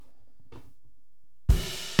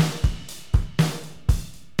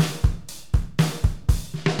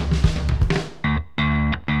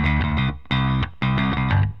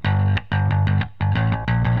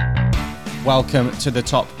welcome to the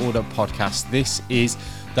Top Order podcast. This is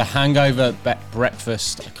the Hangover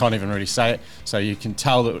Breakfast. I can't even really say it, so you can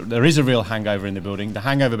tell that there is a real hangover in the building. The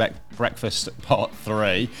Hangover Breakfast Part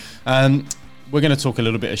 3. We're going to talk a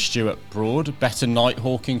little bit of Stuart Broad. Better night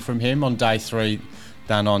hawking from him on day 3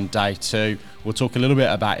 than on day 2. We'll talk a little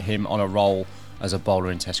bit about him on a roll as a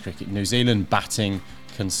bowler in Test cricket. New Zealand batting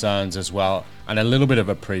concerns as well, and a little bit of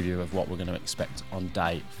a preview of what we're going to expect on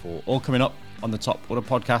day 4. All coming up on the Top Order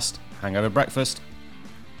podcast, Hangover Breakfast.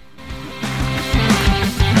 So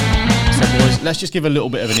boys, let's just give a little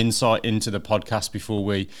bit of an insight into the podcast before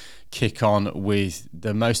we kick on with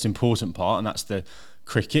the most important part, and that's the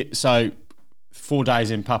cricket. So 4 days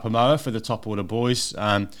in Papamoa for the Top Order boys.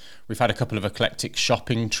 We've had a couple of eclectic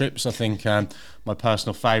shopping trips. I think my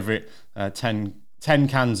personal favourite, 10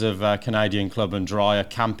 cans of Canadian Club and Dry, a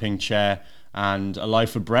camping chair and a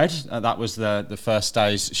loaf of bread. That was the first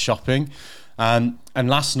day's shopping. And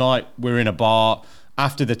last night we were in a bar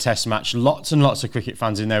after the Test match. Lots and lots of cricket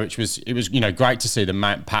fans in there, it was great to see the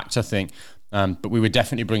Mount packed, I think. But we were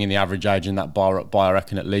definitely bringing the average age in that bar up by, I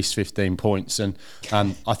reckon, at least 15 points. And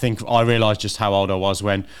I think I realised just how old I was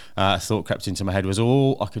when a thought crept into my head was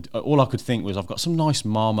all I could think was, I've got some nice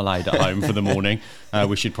marmalade at home for the morning.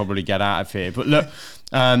 We should probably get out of here. But look,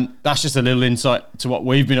 that's just a little insight to what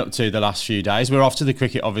we've been up to the last few days. We're off to the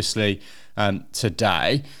cricket, obviously,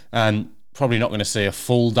 today. Probably not going to see a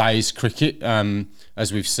full day's cricket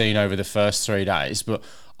as we've seen over the first 3 days. But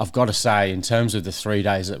I've got to say, in terms of the 3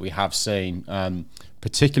 days that we have seen,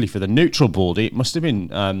 particularly for the neutral boardie, it must have been,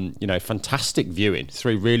 fantastic viewing.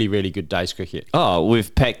 3 really, really good days cricket. Oh,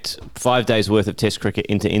 we've packed 5 days worth of Test cricket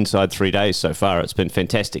into inside 3 days so far. It's been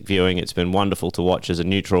fantastic viewing. It's been wonderful to watch as a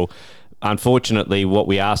neutral. Unfortunately, what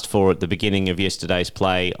we asked for at the beginning of yesterday's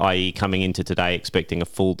play, i.e. coming into today expecting a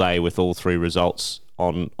full day with all 3 results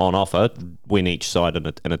on offer, win each side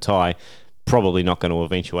and a tie, probably not going to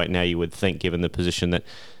eventuate now, you would think, given the position that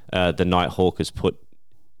the Nighthawk has put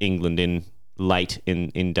England in late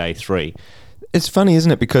in day 3. It's funny,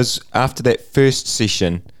 isn't it? Because after that first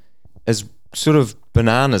session, as sort of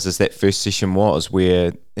bananas as that first session was,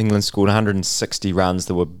 where England scored 160 runs,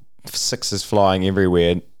 there were sixes flying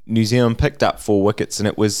everywhere, New Zealand picked up 4 wickets, and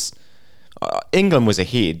it was England was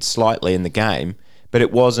ahead slightly in the game, but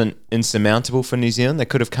it wasn't insurmountable for New Zealand. They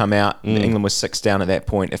could have come out, England was 6 down at that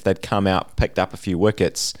point. If they'd come out, picked up a few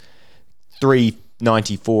wickets,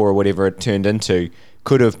 394 or whatever it turned into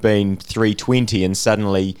could have been 320, and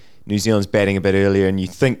suddenly New Zealand's batting a bit earlier and you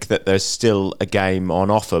think that there's still a game on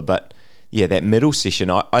offer. But yeah, that middle session,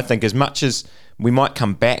 I think as much as we might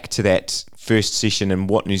come back to that first session and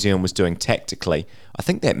what New Zealand was doing tactically, I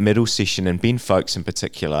think that middle session, and Ben Foakes in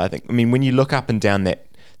particular, when you look up and down that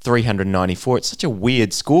 394, it's such a weird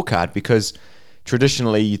scorecard, because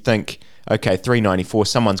traditionally you think, okay, 394,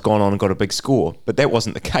 someone's gone on and got a big score, but that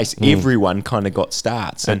wasn't the case. Everyone kind of got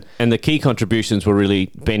starts, and the key contributions were really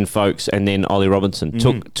Ben Foakes and then Ollie Robinson.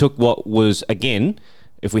 Took what was, again,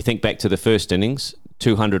 if we think back to the first innings,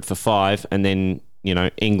 200 for 5, and then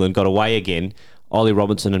England got away again. Ollie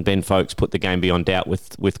Robinson and Ben Foakes put the game beyond doubt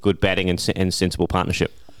with good batting and sensible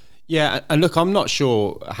partnership. Yeah, and look, I'm not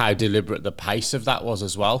sure how deliberate the pace of that was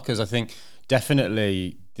as well, because I think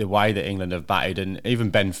definitely the way that England have batted, and even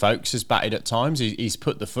Ben Foakes has batted at times, he's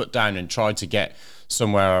put the foot down and tried to get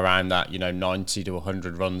somewhere around that 90 to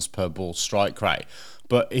 100 runs per ball strike rate.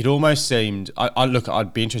 But it almost seemed,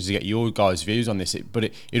 I'd be interested to get your guys' views on this, but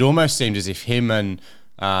it almost seemed as if him and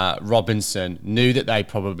Robinson knew that they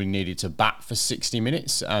probably needed to bat for 60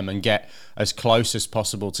 minutes and get as close as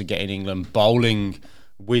possible to getting England bowling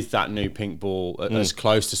with that new pink ball as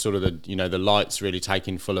close to sort of the lights really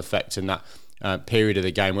taking full effect in that period of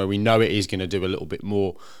the game where we know it is going to do a little bit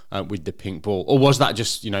more with the pink ball. Or was that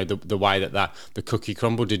just the way that the cookie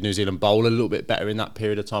crumbled? Did New Zealand bowl a little bit better in that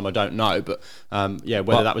period of time? I don't know, but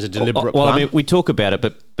whether that was a deliberate plan. I mean, we talk about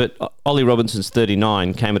it, but Ollie Robinson's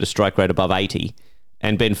 39 came at a strike rate above 80.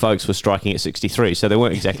 And Ben Foakes was striking at 63, so they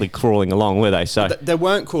weren't exactly crawling along, were they? So they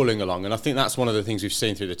weren't crawling along, and I think that's one of the things we've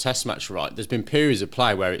seen through the Test match, right? There's been periods of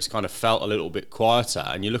play where it's kind of felt a little bit quieter,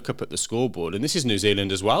 and you look up at the scoreboard, and this is New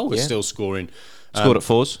Zealand as well. We're still scoring. Scored at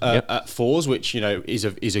 4s. At 4s, which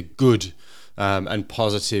is a good and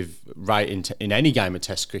positive rate in any game of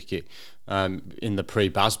Test cricket in the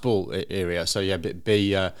pre-Bazball area. So yeah,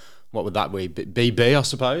 B, what would that be? BB, I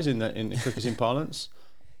suppose, in cricketing parlance.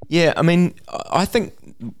 Yeah, I mean, I think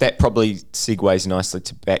that probably segues nicely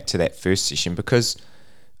back to that first session, because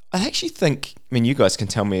I actually think, you guys can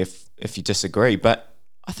tell me if you disagree, but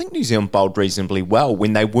I think New Zealand bowled reasonably well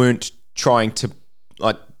when they weren't trying to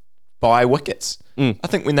buy wickets. I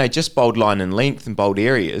think when they just bowled line and length and bowled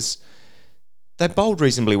areas, they bowled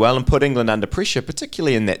reasonably well and put England under pressure,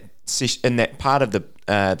 particularly in that part of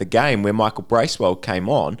the game where Michael Bracewell came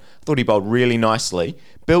on. I thought he bowled really nicely,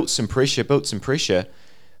 built some pressure,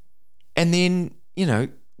 and then,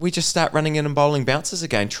 we just start running in and bowling bounces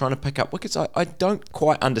again, trying to pick up wickets. I don't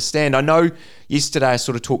quite understand. I know yesterday I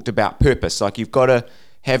sort of talked about purpose, like you've got to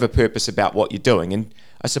have a purpose about what you're doing. And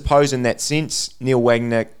I suppose in that sense, Neil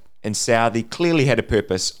Wagner and Southee clearly had a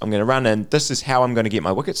purpose. I'm going to run in. This is how I'm going to get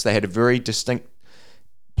my wickets. They had a very distinct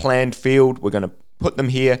planned field. We're going to put them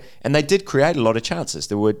here. And they did create a lot of chances.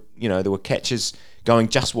 There were catches going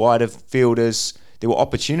just wide of fielders. There were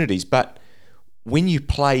opportunities. But when you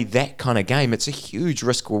play that kind of game, it's a huge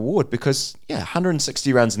risk reward because,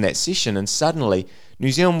 160 runs in that session, and suddenly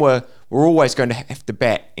New Zealand were always going to have to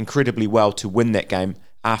bat incredibly well to win that game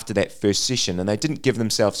after that first session, and they didn't give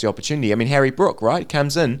themselves the opportunity. I mean, Harry Brook, right,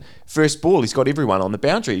 comes in, first ball, he's got everyone on the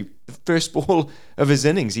boundary. The first ball of his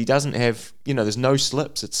innings, he doesn't have, there's no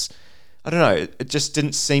slips. I don't know, it just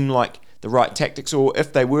didn't seem like the right tactics, or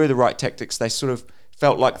if they were the right tactics, they sort of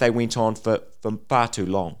felt like they went on for far too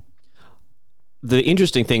long. The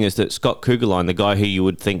interesting thing is that Scott Kuggeleijn, the guy who you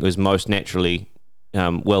would think was most naturally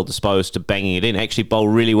well disposed to banging it in, actually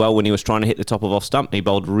bowled really well when he was trying to hit the top of off stump. He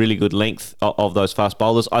bowled really good length of those fast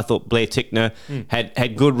bowlers. I thought Blair Tickner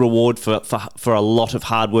had good reward for a lot of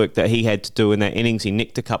hard work that he had to do in that innings. He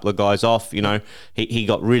nicked a couple of guys off. He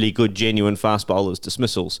got really good, genuine fast bowlers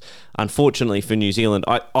dismissals. Unfortunately for New Zealand,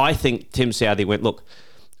 I think Tim Southee went, look,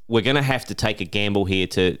 we're going to have to take a gamble here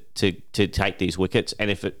to take these wickets,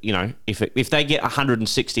 and if they get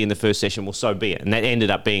 160 in the first session, well, so be it. And that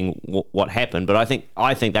ended up being what happened. But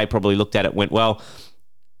I think they probably looked at it and went, well,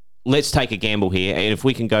 let's take a gamble here, and if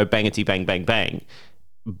we can go bangety bang bang bang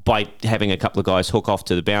by having a couple of guys hook off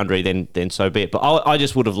to the boundary, then so be it. But I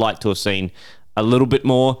just would have liked to have seen a little bit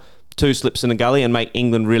more two slips in the gully and make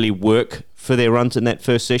England really work for their runs in that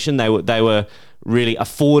first session. They were really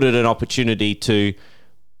afforded an opportunity to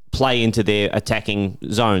play into their attacking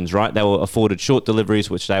zones, right? They were afforded short deliveries,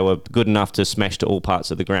 which they were good enough to smash to all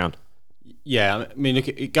parts of the ground. Yeah, I mean, look,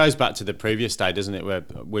 it goes back to the previous day, doesn't it, where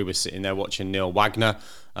we were sitting there watching Neil Wagner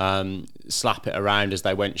slap it around as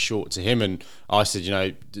they went short to him, and I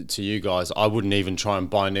said, to you guys, I wouldn't even try and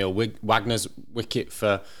buy Neil Wagner's wicket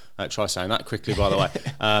for, try saying that quickly, by the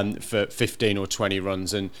way, for 15 or 20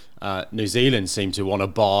 runs, and New Zealand seemed to want to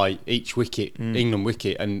buy each wicket, England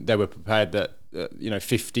wicket, and they were prepared that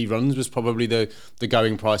 50 runs was probably the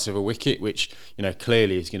going price of a wicket, which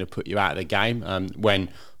clearly is going to put you out of the game when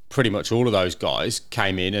pretty much all of those guys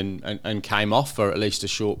came in and came off for at least a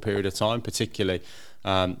short period of time, particularly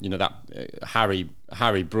that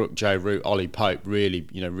Harry Brook, Joe Root, Ollie Pope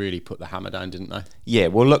really put the hammer down, didn't they? Yeah,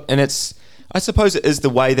 well, look, and I suppose it is the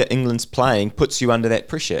way that England's playing puts you under that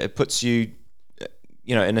pressure. It puts you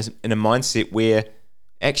in a mindset where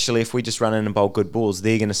actually if we just run in and bowl good balls,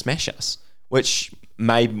 they're going to smash us, which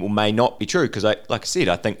may or may not be true, because like I said,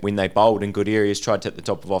 I think when they bowled in good areas, tried to hit the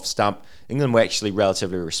top of off stump, England were actually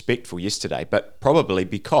relatively respectful yesterday, but probably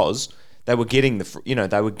because they were getting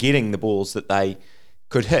the balls that they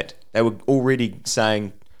could hit. They were already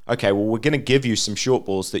saying, okay, well, we're going to give you some short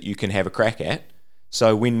balls that you can have a crack at,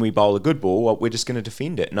 so when we bowl a good ball, well, we're just going to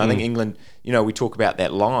defend it. And I think England, we talk about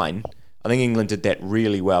that line, I think England did that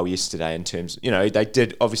really well yesterday in terms, they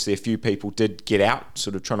did, obviously a few people did get out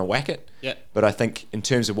sort of trying to whack it. Yeah. But I think in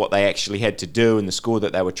terms of what they actually had to do and the score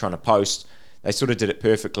that they were trying to post, they sort of did it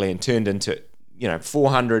perfectly and turned into,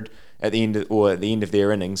 400 at the end of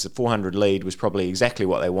their innings. The 400 lead was probably exactly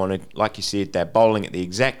what they wanted. Like you said, they're bowling at the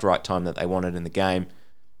exact right time that they wanted in the game.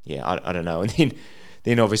 Yeah, I don't know. And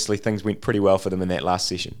then obviously things went pretty well for them in that last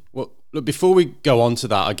session. Well, look, before we go on to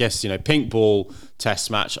that, I guess, pink ball test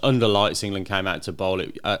match, under lights, England came out to bowl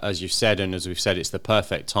it, as you've said, and as we've said, it's the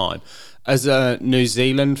perfect time. As a New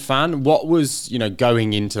Zealand fan, what was,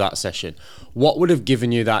 going into that session, what would have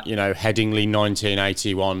given you that, Headingley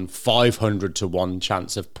 1981, 500 to 1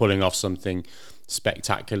 chance of pulling off something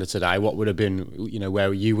spectacular today? What would have been,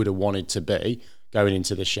 where you would have wanted to be going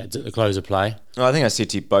into the sheds at the close of play? I think I said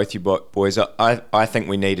to both you boys, I think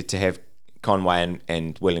we needed to have Conway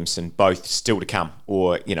and Williamson both still to come,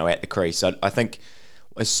 or at the crease. I think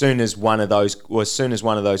as soon as one of those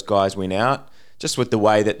guys went out, just with the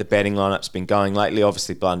way that the batting lineup's been going lately,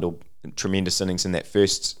 obviously Blundell, tremendous innings in that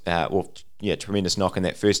first, tremendous knock in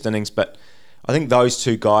that first innings. But I think those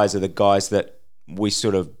two guys are the guys that we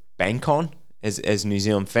sort of bank on as New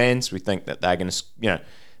Zealand fans. We think that they're going to,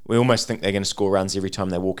 we almost think they're going to score runs every time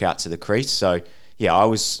they walk out to the crease. So, yeah, I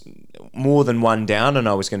was more than one down and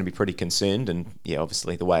I was going to be pretty concerned. And, yeah,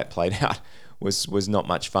 obviously the way it played out was not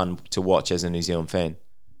much fun to watch as a New Zealand fan.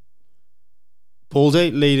 Baldy,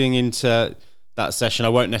 leading into that session. I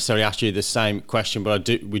won't necessarily ask you the same question, but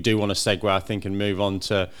we do want to segue, I think, and move on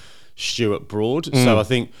to Stuart Broad. So I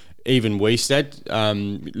think even we said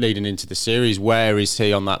leading into the series, where is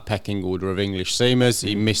he on that pecking order of English seamers?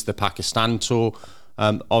 He missed the Pakistan tour,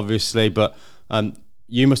 obviously, but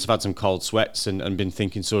you must have had some cold sweats and been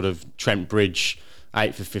thinking sort of Trent Bridge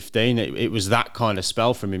 8 for 15. It was that kind of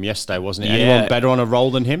spell from him yesterday, wasn't it? Anyone better on a roll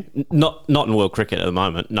than him? Not in world cricket at the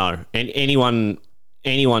moment, no. And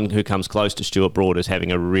anyone who comes close to Stuart Broad is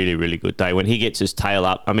having a really, really good day. When he gets his tail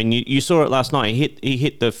up, I mean, you saw it last night. He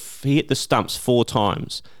hit the stumps 4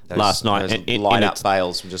 times last night. Those light up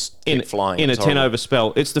bails just kept flying in a 10-over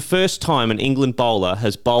spell. It's the first time an England bowler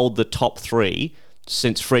has bowled the top 3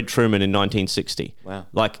 since Fred Truman in 1960. Wow.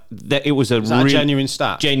 Like, that, it was a genuine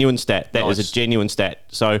stat? Genuine stat. That is a genuine stat.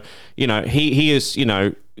 So, he is,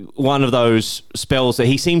 one of those spells that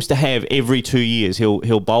he seems to have every 2 years.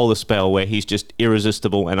 He'll bowl a spell where he's just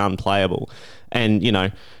irresistible and unplayable. And,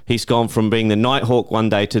 he's gone from being the Nighthawk one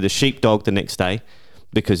day to the sheepdog the next day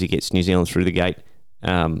because he gets New Zealand through the gate.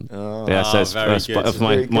 Very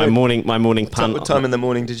good. My morning pun. What time in the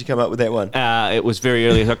morning did you come up with that one? It was very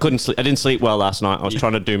early. I couldn't sleep. I didn't sleep well last night. I was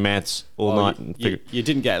trying to do maths all night. You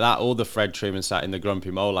didn't get that or the Fred Truman sat in the Grumpy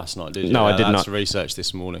Mole last night, did you? No, I did not. That's research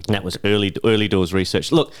this morning. That was early doors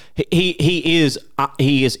research. Look, he is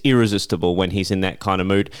irresistible when he's in that kind of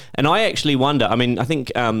mood. And I actually wonder. I mean, I think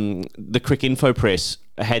the Cricinfo Press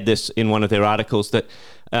had this in one of their articles that.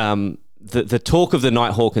 The talk of the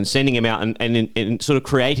Nighthawk and sending him out and in sort of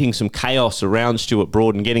creating some chaos around Stuart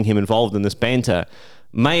Broad and getting him involved in this banter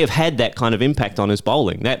may have had that kind of impact on his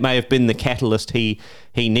bowling. That may have been the catalyst he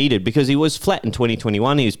needed, because he was flat in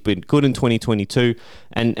 2021. He's been good in 2022,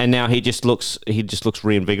 and now he just looks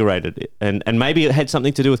reinvigorated. And maybe it had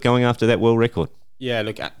something to do with going after that world record. Yeah,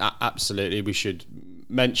 look, absolutely. We should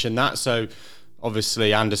mention that. So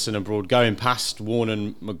obviously Anderson and Broad going past Warne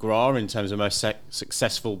and McGrath in terms of most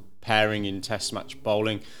successful pairing in Test match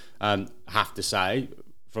bowling. Have to say,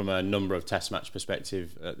 from a number of Test match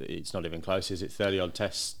perspective, it's not even close, is it? 30-odd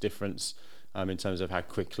Tests difference in terms of how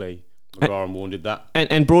quickly McGrath and Warne did that.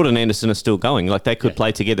 And Broad and Anderson are still going. Like, they could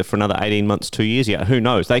play together for another 18 months, 2 years yet. Who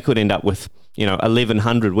knows? They could end up with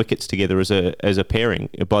 1,100 wickets together as a pairing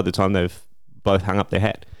by the time they've both hung up their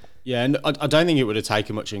hat. Yeah, and I don't think it would have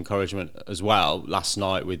taken much encouragement as well last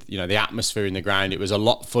night with the atmosphere in the ground. It was a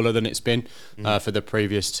lot fuller than it's been for the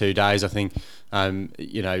previous 2 days. I think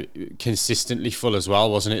consistently full as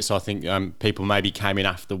well, wasn't it? So I think people maybe came in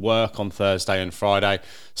after work on Thursday and Friday.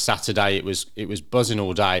 Saturday it was buzzing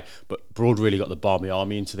all day, but Broad really got the Barmy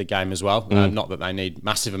Army into the game as well. Not that they need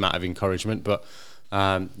massive amount of encouragement, but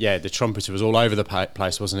the trumpeter was all over the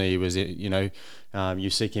place, wasn't he? He was, you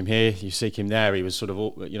seek him here, you seek him there. He was sort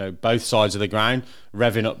of, both sides of the ground,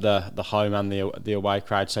 revving up the home and the away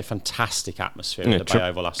crowd. So fantastic atmosphere at the Bay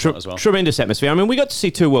Oval last night as well. Tremendous atmosphere. I mean, we got to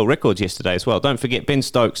see 2 world records yesterday as well. Don't forget, Ben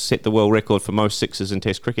Stokes set the world record for most sixes in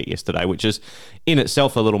Test cricket yesterday, which is in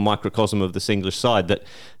itself a little microcosm of this English side.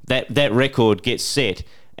 That record gets set.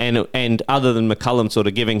 And other than McCullum sort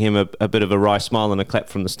of giving him a bit of a wry smile and a clap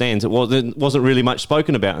from the stands, it wasn't really much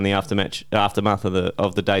spoken about in the aftermath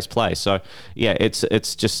of the day's play. So yeah,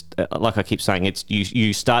 it's just like I keep saying, it's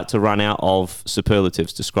you start to run out of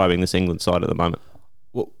superlatives describing this England side at the moment.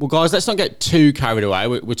 Well, guys, let's not get too carried away.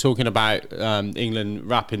 We're talking about England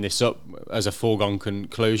wrapping this up as a foregone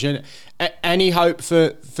conclusion. Any hope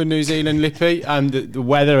for New Zealand, Lippy? The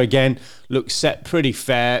weather, again, looks set pretty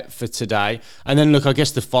fair for today. And then, look, I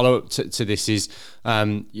guess the follow-up to this is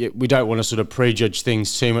we don't want to sort of prejudge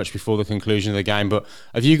things too much before the conclusion of the game, but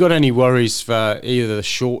have you got any worries for either the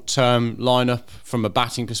short-term lineup from a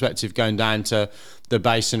batting perspective going down to the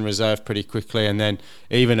Basin reserve pretty quickly, and then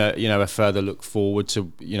even a further look forward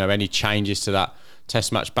to any changes to that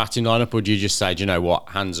Test match batting lineup? Or do you just say, do you know what,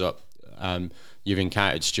 hands up, you've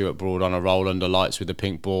encountered Stuart Broad on a roll under lights with the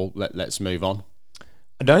pink ball, let's move on?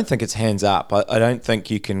 I don't think it's hands up. I don't think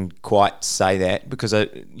you can quite say that, because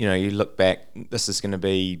you look back, this is going to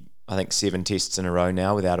be, I think, 7 tests in a row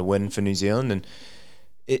now without a win for New Zealand, and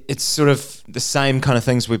it's sort of the same kind of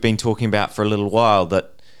things we've been talking about for a little while,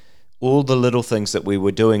 that all the little things that we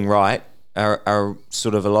were doing right are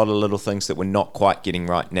sort of a lot of little things that we're not quite getting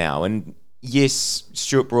right now. And yes,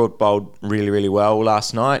 Stuart Broad bowled really, really well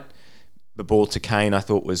last night. The ball to Kane, I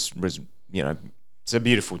thought was it's a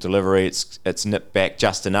beautiful delivery. It's nipped back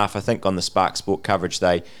just enough. I think on the Spark Sport coverage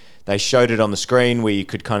they showed it on the screen where you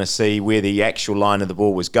could kind of see where the actual line of the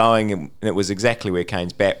ball was going, and it was exactly where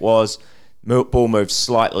Kane's bat was. Ball moved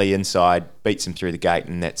slightly inside, beats him through the gate,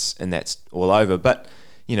 and that's all over. But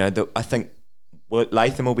I think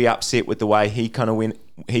Latham will be upset with the way he kind of went.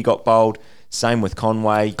 He got bowled. Same with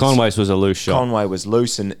Conway. Conway's was a loose shot. Conway was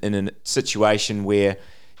loose in a situation where,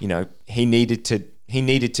 you know, he needed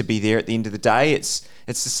to be there at the end of the day. It's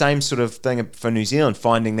the same sort of thing for New Zealand,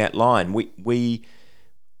 finding that line. We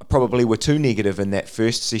probably were too negative in that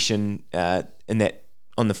first session,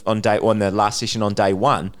 on the last session on day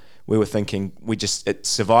one. We were thinking it's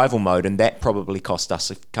survival mode, and that probably cost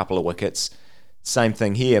us a couple of wickets. Same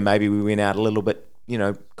thing here. Maybe we went out a little bit. You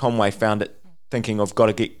know, Conway found it thinking I've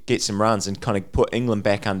got to get some runs and kind of put England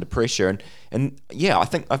back under pressure. And yeah, I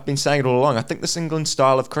think I've been saying it all along. I think this England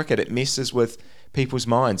style of cricket, it messes with people's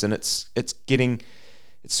minds, and it's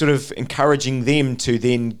sort of encouraging them to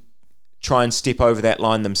then try and step over that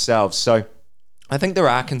line themselves. So I think there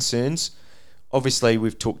are concerns. Obviously,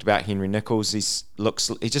 we've talked about Henry Nicholls. He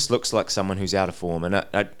just looks like someone who's out of form, and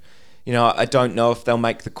I don't know if they'll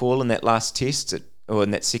make the call in that last test or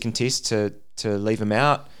in that second test to leave him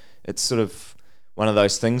out. It's sort of one of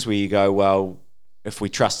those things where you go, well, if we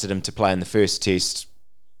trusted him to play in the first test,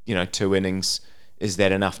 you know, 2 innings, is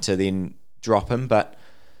that enough to then drop him? But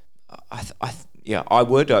I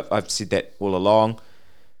would. I've said that all along.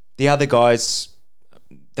 The other guys,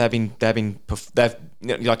 they've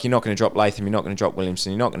like, you're not going to drop Latham, you're not going to drop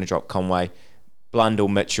Williamson, you're not going to drop Conway, Blundell,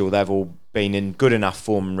 Mitchell. They've all been in good enough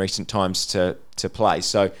form in recent times to play.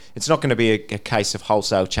 So it's not going to be a case of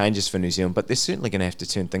wholesale changes for New Zealand, but they're certainly going to have to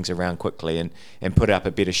turn things around quickly and put up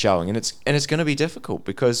a better showing. And it's going to be difficult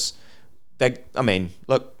because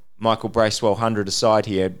look, Michael Bracewell 100 aside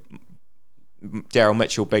here, Daryl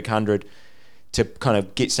Mitchell big 100, to kind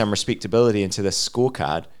of get some respectability into this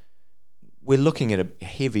scorecard. We're looking at a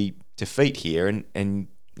heavy defeat here, and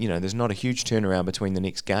you know, there's not a huge turnaround between the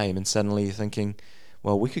next game, and suddenly you're thinking,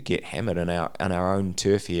 well, we could get hammered on our own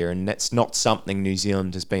turf here, and that's not something New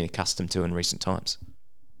Zealand has been accustomed to in recent times.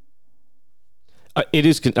 It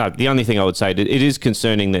is the only thing I would say. It is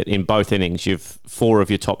concerning that in both innings, 4 of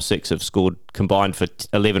your top 6 have scored combined for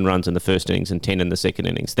 11 runs in the first innings and 10 in the second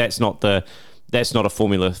innings. That's not a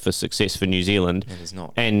formula for success for New Zealand. It is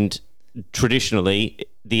not. And traditionally,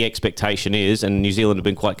 the expectation is, and New Zealand have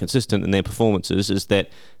been quite consistent in their performances, is that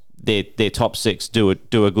their top 6 do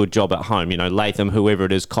a good job at home. You know, Latham, whoever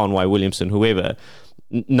it is, Conway, Williamson, whoever.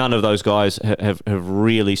 None of those guys have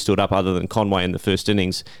really stood up other than Conway in the first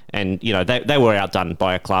innings, and you know they were outdone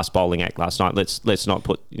by a class bowling act last night. Let's not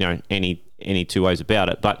put, you know, any two ways about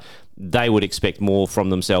it. But they would expect more from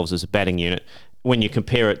themselves as a batting unit when you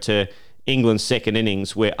compare it to England's second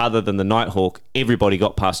innings, where other than the Nighthawk, everybody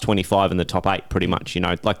got past 25 in the top 8 pretty much. You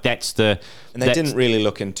know, like and they didn't really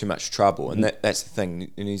look in too much trouble, and that's the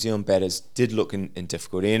thing. The New Zealand batters did look in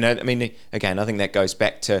difficulty, and I mean, again, I think that goes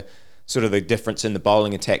back to sort of the difference in the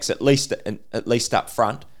bowling attacks, at least up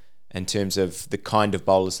front, in terms of the kind of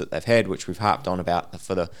bowlers that they've had, which we've harped on about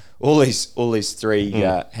for all these 3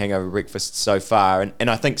 hangover breakfasts so far, and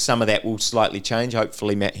I think some of that will slightly change.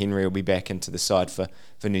 Hopefully, Matt Henry will be back into the side for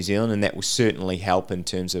New Zealand, and that will certainly help in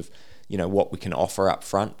terms of, you know, what we can offer up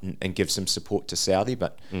front and give some support to Southee.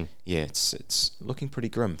 But yeah, it's looking pretty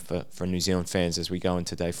grim for New Zealand fans as we go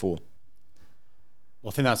into day 4. Well,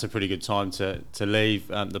 I think that's a pretty good time to leave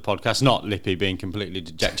the podcast. Not Lippy being completely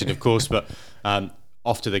dejected, of course, but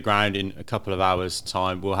off to the ground in a couple of hours'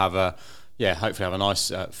 time. We'll have hopefully have a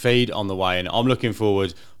nice feed on the way, and I'm looking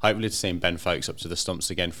forward, hopefully, to seeing Ben Folkes up to the stumps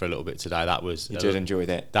again for a little bit today. You did enjoy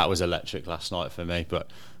that. That was electric last night for me, but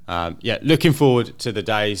looking forward to the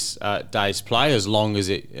day's play as long as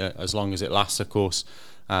it lasts, of course,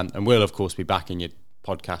 and we'll of course be back in your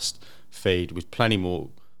podcast feed with plenty more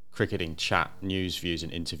cricketing chat, news, views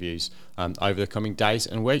and interviews over the coming days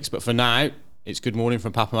and weeks. But for now, it's good morning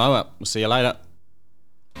from Papamoa. We'll see you later.